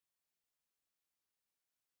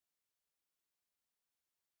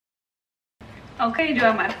Okay, do I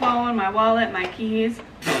have my phone, my wallet, my keys?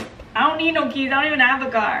 I don't need no keys. I don't even have a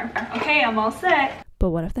car. Okay, I'm all set. But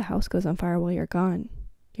what if the house goes on fire while you're gone?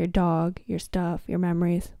 Your dog, your stuff, your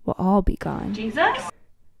memories will all be gone. Jesus?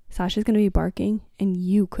 Sasha's gonna be barking and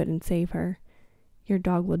you couldn't save her. Your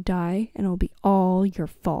dog will die and it'll be all your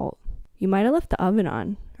fault. You might have left the oven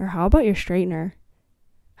on. Or how about your straightener?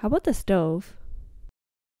 How about the stove?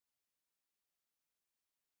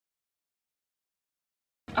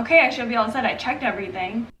 Okay, I should be all set. I checked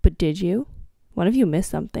everything. But did you? What if you missed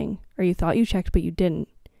something? Or you thought you checked but you didn't?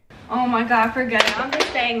 Oh my god, forget it. I'm just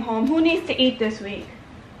staying home. Who needs to eat this week?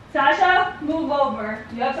 Sasha, move over.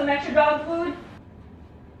 Do you have some extra dog food?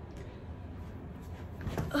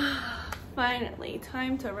 Finally,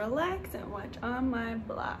 time to relax and watch On My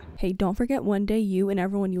Block. Hey, don't forget one day you and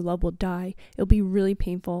everyone you love will die. It'll be really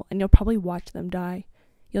painful and you'll probably watch them die.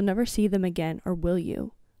 You'll never see them again, or will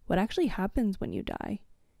you? What actually happens when you die?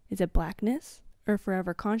 Is it blackness or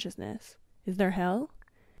forever consciousness? Is there hell?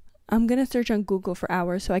 I'm gonna search on Google for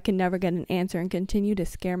hours so I can never get an answer and continue to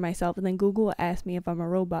scare myself, and then Google will ask me if I'm a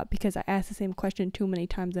robot because I asked the same question too many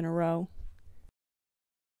times in a row.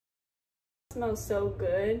 It smells so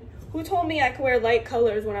good. Who told me I could wear light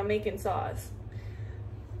colors when I'm making sauce?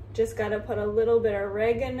 Just gotta put a little bit of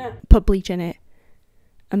oregano. Put bleach in it.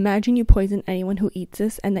 Imagine you poison anyone who eats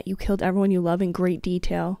this and that you killed everyone you love in great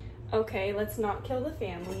detail. Okay, let's not kill the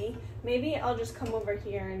family. Maybe I'll just come over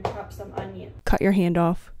here and chop some onion. Cut your hand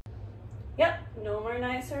off. Yep, no more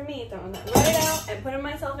knives for me. Throwing that right out and putting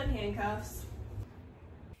myself in handcuffs.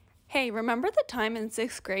 Hey, remember the time in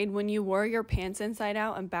 6th grade when you wore your pants inside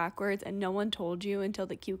out and backwards and no one told you until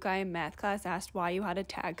the cute guy in math class asked why you had a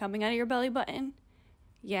tag coming out of your belly button?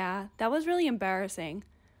 Yeah, that was really embarrassing.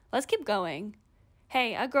 Let's keep going.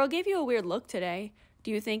 Hey, a girl gave you a weird look today.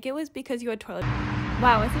 Do you think it was because you had toilet?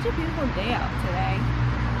 Wow, it's such a beautiful day out today.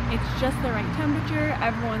 It's just the right temperature.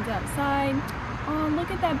 Everyone's outside. Oh, look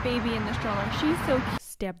at that baby in the stroller. She's so cute.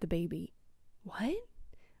 Stab the baby. What?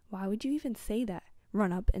 Why would you even say that?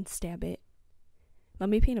 Run up and stab it. Let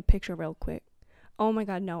me paint a picture real quick. Oh my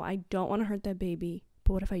god, no, I don't want to hurt that baby.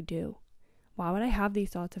 But what if I do? Why would I have these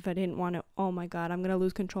thoughts if I didn't want to? Oh my god, I'm gonna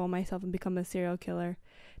lose control of myself and become a serial killer.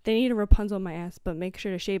 They need a Rapunzel my ass, but make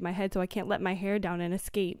sure to shave my head so I can't let my hair down and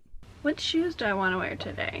escape. What shoes do I want to wear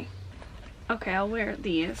today? Okay, I'll wear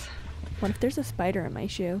these. What if there's a spider in my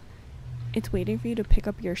shoe? It's waiting for you to pick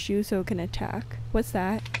up your shoe so it can attack. What's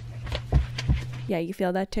that? Yeah, you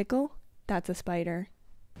feel that tickle? That's a spider.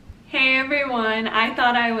 Hey everyone, I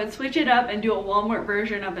thought I would switch it up and do a Walmart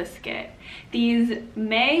version of a skit. These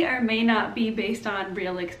may or may not be based on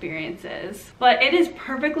real experiences, but it is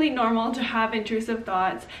perfectly normal to have intrusive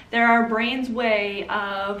thoughts. They're our brain's way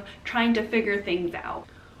of trying to figure things out.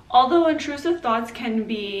 Although intrusive thoughts can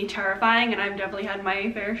be terrifying, and I've definitely had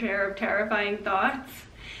my fair share of terrifying thoughts,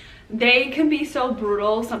 they can be so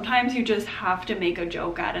brutal, sometimes you just have to make a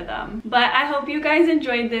joke out of them. But I hope you guys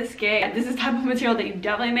enjoyed this skit. This is the type of material that you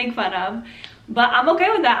definitely make fun of. But I'm okay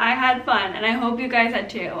with that. I had fun, and I hope you guys had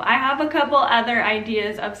too. I have a couple other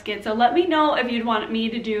ideas of skits, so let me know if you'd want me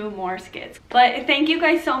to do more skits. But thank you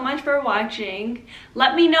guys so much for watching.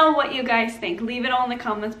 Let me know what you guys think. Leave it all in the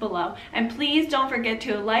comments below. And please don't forget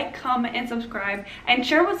to like, comment, and subscribe, and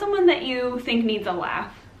share with someone that you think needs a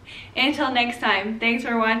laugh. Until next time, thanks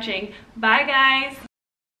for watching. Bye guys!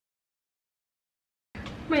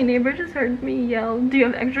 My neighbor just heard me yell, "Do you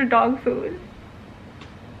have extra dog food?"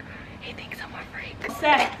 He thinks I'm a freak.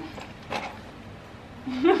 Set.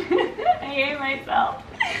 I hate myself.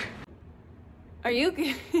 Are you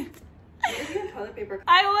good? Toilet paper.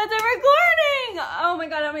 I wasn't recording! Oh my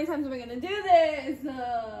god, how many times am I gonna do this?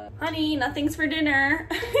 Honey, nothing's for dinner.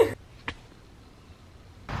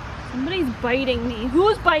 Somebody's biting me.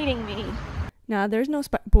 Who's biting me? Nah, there's no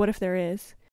but what if there is?